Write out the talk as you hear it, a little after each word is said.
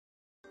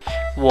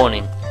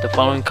Warning, the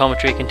following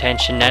commentary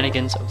contains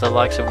shenanigans of the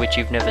likes of which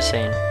you've never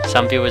seen.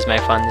 Some viewers may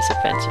find this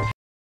offensive.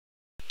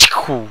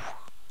 Bow,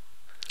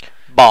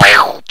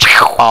 bow,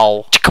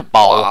 bow, bow,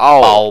 bow,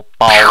 bow,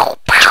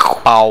 bow,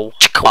 bow,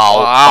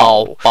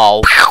 bow,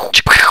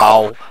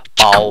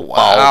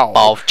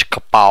 bow,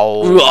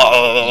 bow,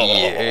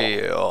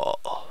 yeah.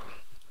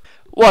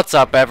 What's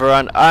up,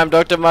 everyone? I'm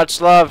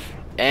DrMuchLove,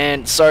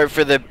 and sorry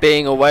for the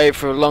being away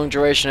for a long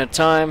duration of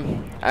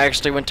time. I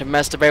actually went to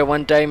masturbate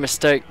one day,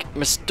 mistook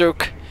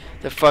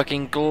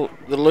the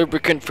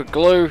lubricant for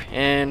glue,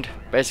 and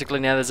basically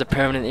now there's a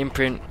permanent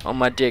imprint on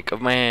my dick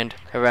of my hand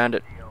around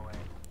it.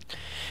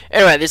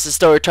 Anyway, this is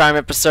Storytime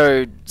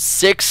episode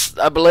 6,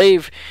 I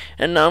believe,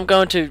 and I'm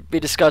going to be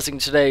discussing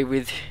today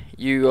with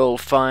you all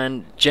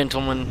fine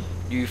gentlemen,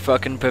 you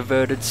fucking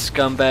perverted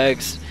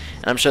scumbags,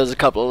 and I'm sure there's a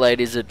couple of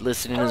ladies that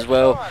listening as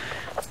well,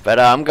 but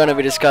I'm going to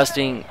be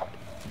discussing,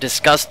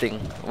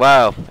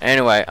 wow,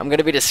 anyway, I'm going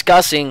to be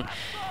discussing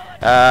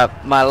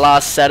my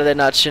last Saturday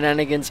night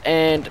shenanigans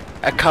and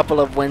a couple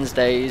of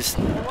Wednesdays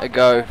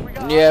ago,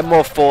 yeah,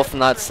 more fourth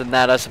nights than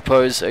that, I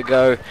suppose,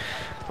 ago,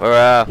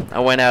 where I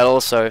went out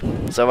also.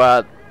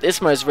 So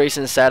this most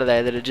recent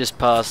Saturday that had just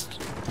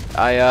passed,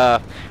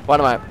 one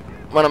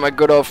of my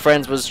good old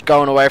friends was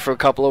going away for a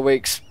couple of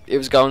weeks. He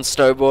was going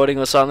snowboarding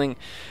or something.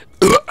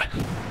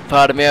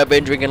 Pardon me, I've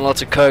been drinking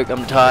lots of coke,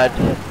 I'm tired.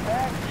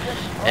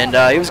 And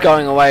he was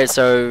going away,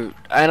 so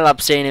I ended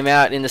up seeing him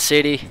out in the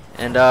city,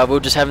 and we were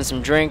just having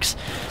some drinks.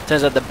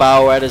 Turns out the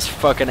bar had his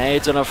fucking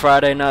AIDS on a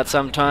Friday night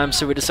sometime,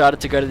 so we decided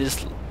to go to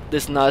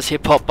this nice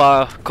hip hop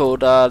bar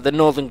called the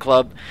Northern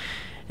Club.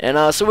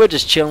 And so we're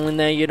just chilling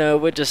there, you know,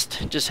 we're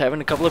just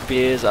having a couple of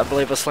beers. I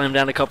believe I slammed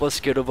down a couple of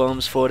Skittle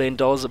Bombs,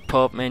 $14 a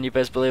pop, man, you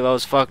best believe I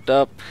was fucked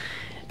up.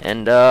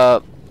 And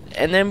then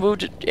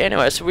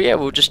anyway, so we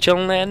were just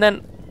chilling there, and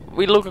then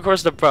we look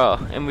across the bar,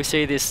 and we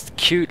see this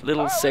cute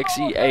little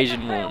sexy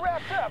Asian woman.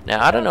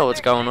 Now, I don't know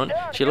what's going on.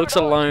 She looks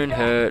alone,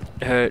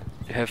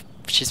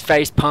 she's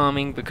face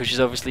palming because she's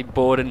obviously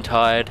bored and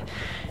tired.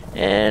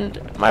 And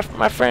my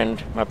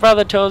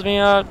brother tells me,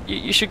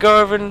 you should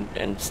go over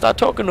and start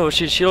talking to her.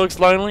 She looks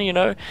lonely, you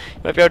know. You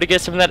might be able to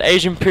get some of that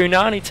Asian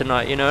punani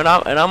tonight, you know. And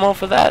I'm all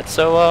for that.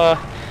 So,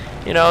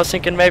 you know, I was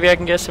thinking maybe I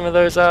can get some of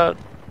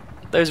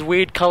those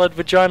weird coloured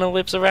vagina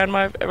lips around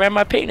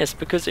my penis,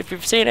 because if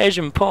you've seen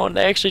Asian porn,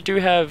 they actually do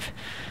have,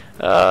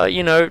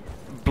 you know,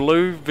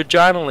 blue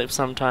vagina lips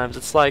sometimes.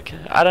 It's like,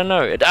 I don't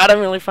know. I don't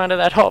really find it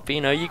that hot. But,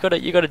 you know, you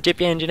gotta dip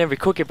your hand in every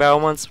cookie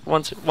barrel once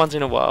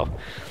in a while.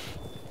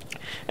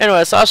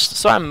 Anyway, so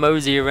I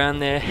mosey around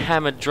there,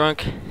 hammered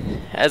drunk,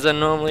 as I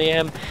normally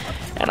am,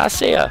 and I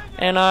see her,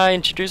 and I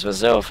introduce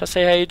myself. I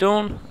say, how you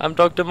doing? I'm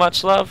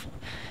DrMuchLove,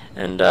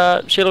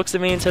 and she looks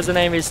at me and says her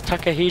name is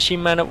Takahishi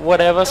Man,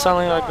 whatever,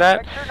 something like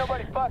that.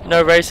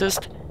 No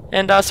racist.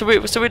 And so we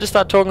just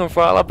start talking for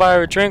a while. I buy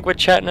her a drink, we're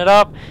chatting it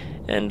up,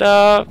 and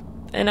out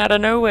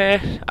of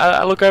nowhere,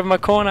 I look over my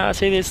corner. I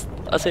see this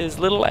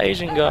little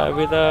Asian guy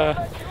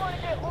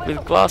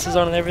with glasses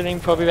on and everything,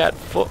 probably about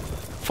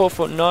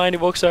 4'9". He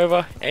walks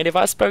over, and if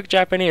I spoke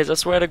Japanese, I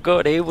swear to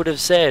God, he would have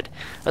said,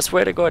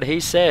 he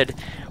said,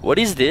 "What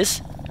is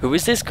this? Who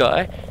is this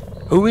guy?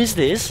 Who is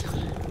this?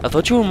 I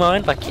thought you were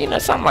mine," like, you know,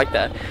 something like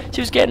that.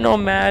 She was getting all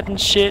mad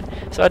and shit,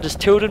 so I just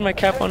tilted my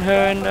cap on her,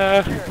 and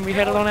we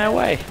headed on our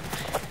way.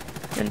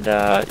 And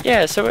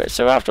yeah,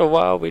 so after a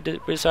while, we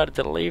decided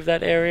to leave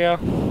that area,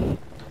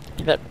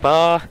 that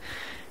bar,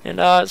 and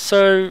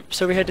so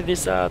we head to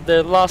this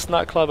the last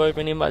nightclub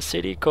open in my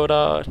city called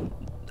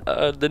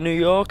the New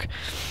York.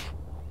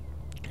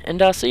 And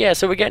so yeah,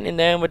 so we're getting in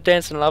there and we're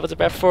dancing love. It's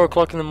about 4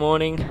 o'clock in the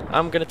morning.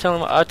 I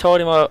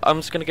told him I'm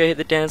just gonna go hit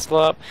the dance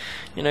floor up,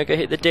 you know, go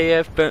hit the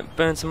DF,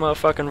 burn some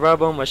motherfucking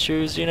rubber on my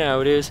shoes, you know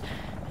how it is.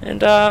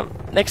 And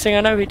next thing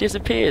I know, he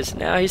disappears.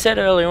 Now, he said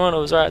earlier on it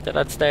was alright that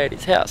I'd stay at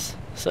his house,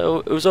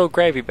 so it was all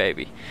gravy,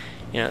 baby.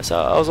 You know, so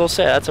I was all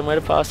set. I had somewhere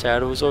to pass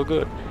out. It was all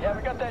good.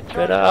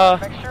 But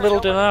little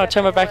did I know, I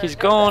turn my back, he's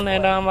gone,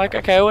 and I'm like,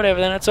 okay, whatever,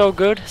 then it's all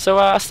good. So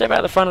I step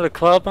out the front of the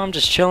club. I'm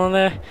just chilling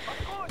there,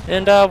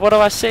 and what do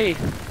I see?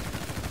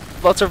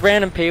 Lots of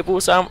random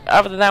people. So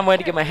other than that, I'm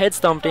waiting to get my head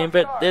stomped in.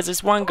 But there's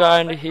this one guy,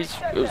 and he's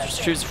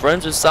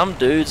friends with some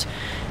dudes,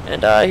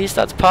 and he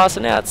starts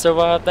passing out.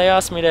 So they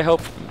asked me to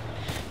help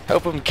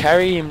him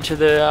carry him to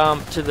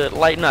the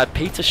late night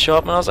pizza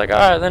shop, and I was like,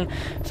 alright then.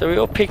 So we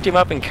all picked him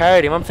up and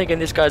carried him. I'm thinking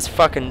this guy's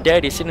fucking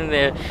dead. He's sitting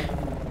there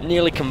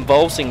nearly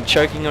convulsing,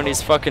 choking on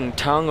his fucking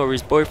tongue or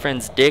his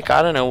boyfriend's dick.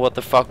 I don't know what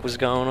the fuck was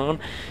going on.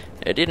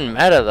 It didn't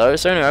matter though.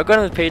 So anyway, I got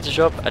in the pizza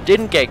shop. I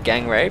didn't get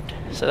gang raped,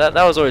 so that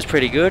was always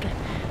pretty good.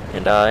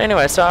 And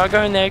anyway, so I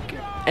go in there,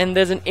 and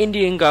there's an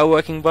Indian guy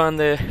working behind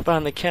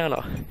the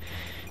counter.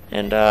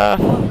 And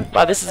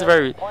wow, this is a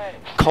very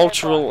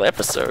cultural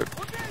episode.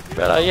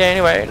 But yeah,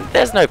 anyway,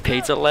 there's no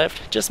pizza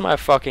left, just my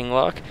fucking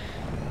luck.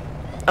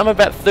 I'm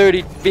about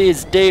 30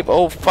 beers deep,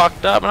 all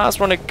fucked up, and I just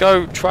want to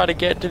go try to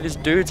get to this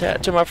dude's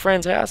house, to my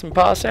friend's house, and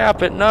pass out.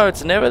 But no,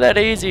 it's never that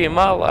easy in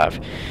my life.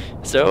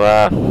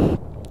 So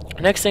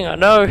next thing I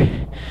know,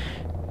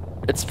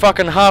 it's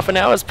fucking half an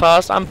hour's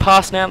passed. I'm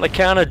passing out on the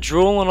counter,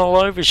 drooling all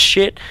over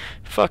shit.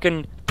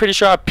 Fucking pretty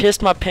sure I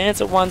pissed my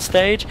pants at one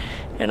stage.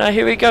 And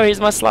here we go. Here's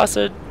my slice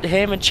of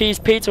ham and cheese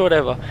pizza or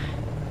whatever.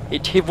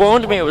 He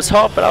warned me it was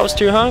hot, but I was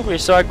too hungry,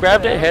 so I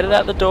grabbed it, headed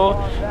out the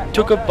door,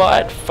 took a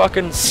bite,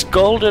 fucking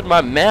scalded my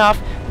mouth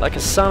like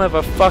a son of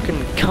a fucking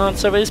cunt.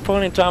 So at this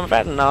point in time, I've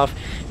had enough.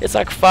 It's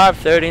like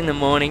 5:30 in the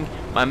morning.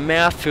 My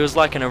mouth feels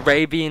like an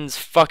Arabian's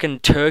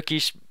fucking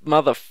Turkish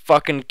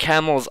motherfucking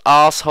camel's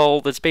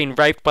asshole that's been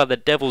raped by the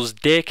devil's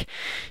dick.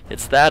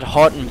 It's that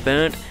hot and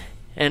burnt.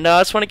 And I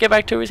just want to get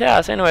back to his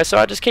house. Anyway, so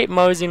I just keep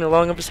moseying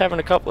along. I'm just having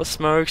a couple of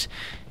smokes.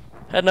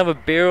 Had another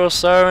beer or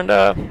so, and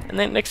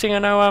then next thing I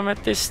know, I'm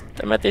at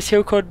this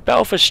hill called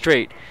Belfast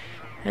Street,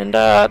 and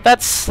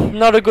that's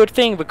not a good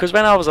thing, because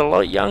when I was a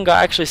lot younger,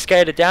 I actually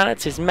skated down it.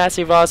 It's this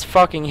massive ass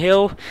fucking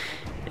hill,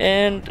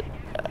 and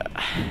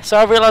so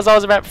I realized I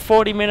was about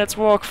 40 minutes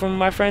walk from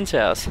my friend's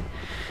house.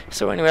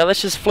 So anyway,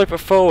 let's just flip it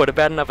forward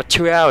about another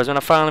 2 hours when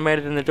I finally made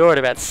it in the door at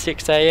about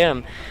 6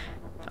 AM.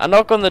 I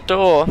knock on the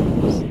door.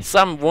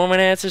 Some woman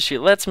answers. She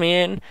lets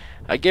me in.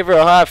 I give her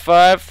a high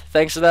five.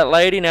 Thanks to that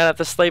lady. Now I have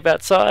to sleep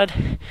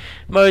outside.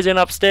 Moseying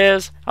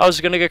upstairs. I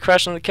was gonna go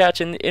crash on the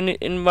couch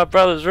in my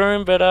brother's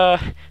room, but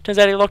turns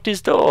out he locked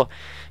his door.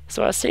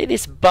 So I see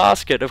this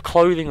basket of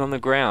clothing on the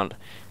ground.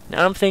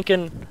 Now I'm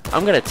thinking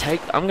I'm gonna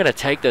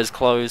take those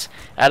clothes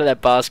out of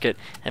that basket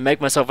and make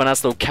myself a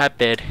nice little cat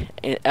bed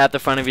out the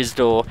front of his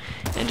door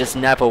and just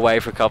nap away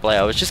for a couple of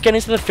hours. Just get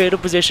into the fetal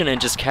position and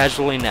just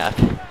casually nap.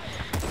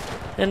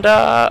 And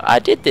I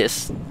did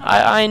this.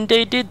 I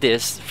indeed did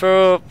this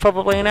for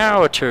probably an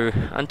hour or two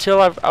until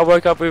I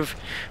woke up with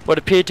what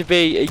appeared to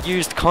be a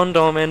used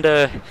condom and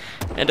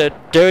a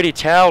dirty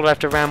towel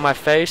wrapped around my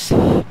face.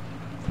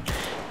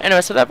 Anyway,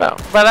 so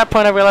by that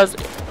point I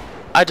realized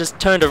I just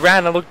turned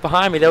around and looked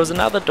behind me. There was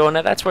another door.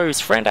 Now that's where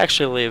his friend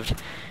actually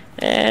lived.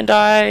 And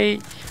I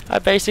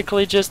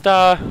basically just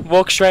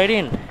walked straight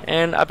in,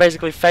 and I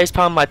basically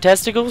facepalmed my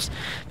testicles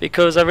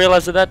because I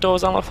realized that door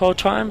was unlocked the whole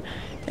time.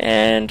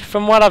 And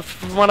from what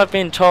I've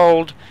been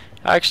told,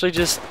 I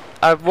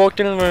walked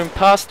in the room,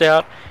 passed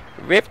out,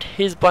 ripped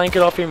his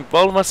blanket off him,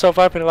 rolled myself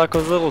up in like a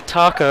little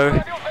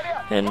taco,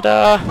 and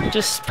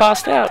just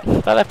passed out.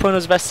 By that point, it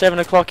was about 7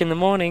 o'clock in the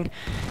morning,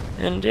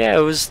 and yeah,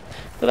 it was.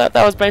 Well,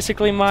 that was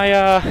basically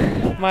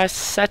my my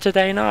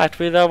Saturday night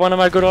with one of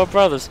my good old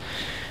brothers.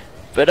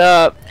 But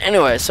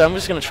anyway, so I'm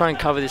just gonna try and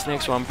cover this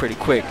next one pretty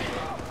quick.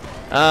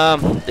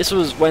 This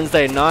was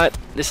Wednesday night.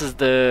 This is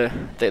the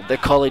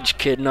college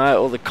kid night.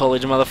 All the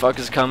college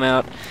motherfuckers come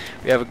out.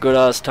 We have a good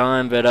ass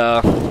time, but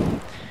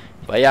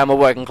yeah, I'm a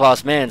working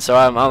class man, so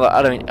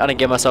I don't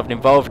get myself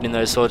involved in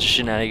those sorts of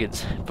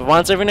shenanigans. But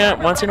once in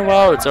a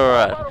while, it's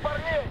alright.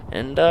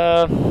 And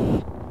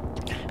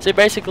so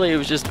basically, it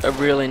was just a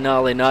really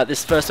gnarly night. This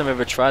is the first time I've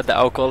ever tried the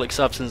alcoholic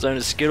substance known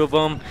as Skittle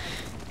Bomb.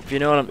 If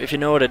you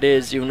know what it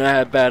is, you'll know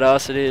how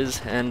badass it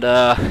is. And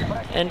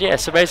yeah,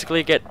 so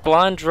basically, get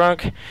blind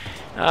drunk.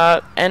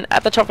 And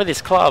at the top of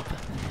this club,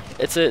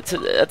 at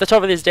the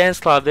top of this dance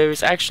club, there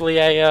is actually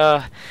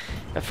a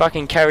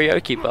fucking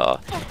karaoke bar.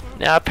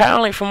 Now,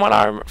 apparently, from what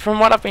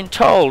I've been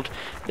told,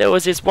 there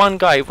was this one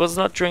guy. He was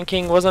not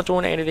drinking, was not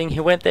doing anything. He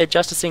went there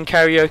just to sing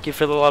karaoke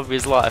for the love of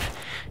his life.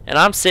 And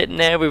I'm sitting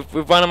there with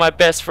one of my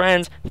best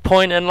friends,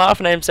 pointing and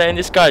laughing at him, saying,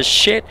 "This guy's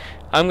shit.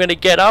 I'm gonna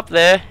get up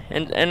there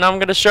and I'm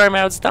gonna show him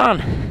how it's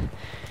done."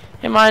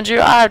 And mind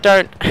you, I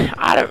don't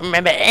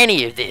remember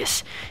any of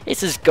this.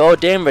 This is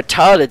goddamn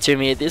retarded to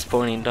me at this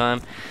point in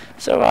time.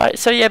 So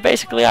yeah,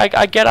 basically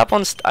I get up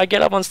on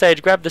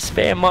stage, grab the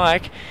spare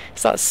mic,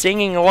 start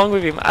singing along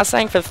with him. I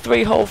sang for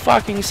 3 whole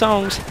fucking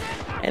songs,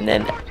 and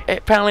then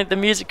apparently the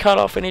music cut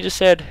off, and he just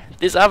said,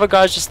 this other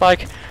guy's just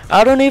like,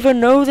 "I don't even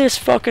know this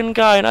fucking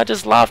guy," and I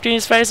just laughed in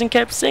his face and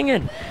kept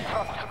singing.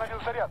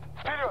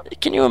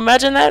 Can you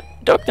imagine that?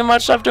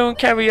 DrMuchLove doing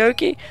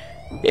karaoke?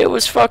 It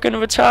was fucking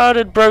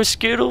retarded, bro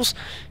Skittles.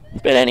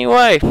 But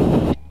anyway,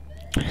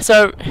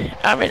 so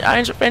I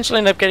eventually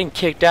ended up getting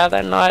kicked out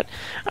that night.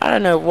 I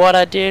don't know what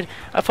I did.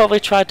 I probably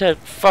tried to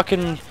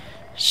fucking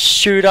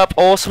shoot up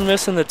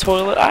awesomeness in the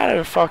toilet. I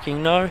don't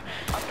fucking know.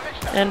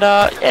 And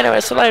anyway,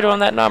 so later on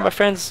that night,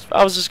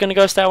 I was just gonna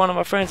go stay at one of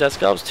my friends' house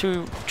because I was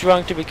too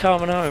drunk to be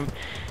coming home.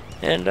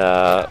 And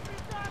I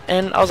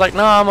was like,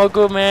 "No, I'm all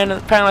good, man."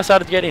 And apparently I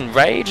started getting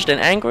enraged and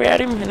angry at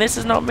him. And this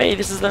is not me.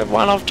 This is the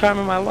one-off time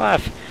in my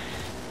life.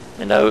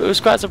 And it was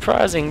quite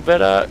surprising.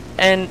 But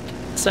and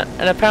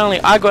apparently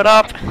I got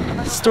up,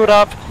 stood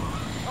up,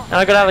 and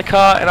I got out of the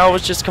car, and I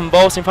was just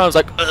convulsing. I was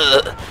like,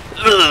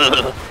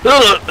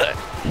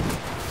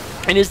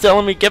 and he's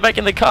telling me, "Get back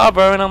in the car,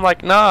 bro." And I'm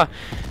like, "Nah."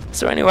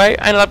 So anyway,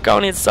 I ended up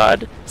going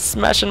inside,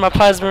 smashing my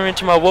plasma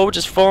into my wall,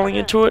 just falling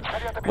into it.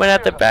 Went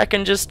out the back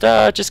and just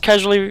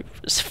casually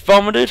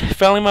vomited,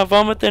 fell in my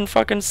vomit, then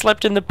fucking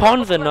slept in the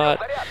pond the night.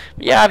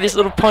 Yeah, I have this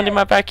little pond in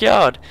my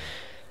backyard.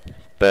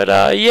 But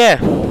yeah,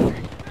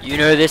 you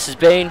know this has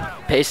been.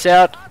 Peace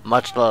out,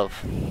 much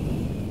love.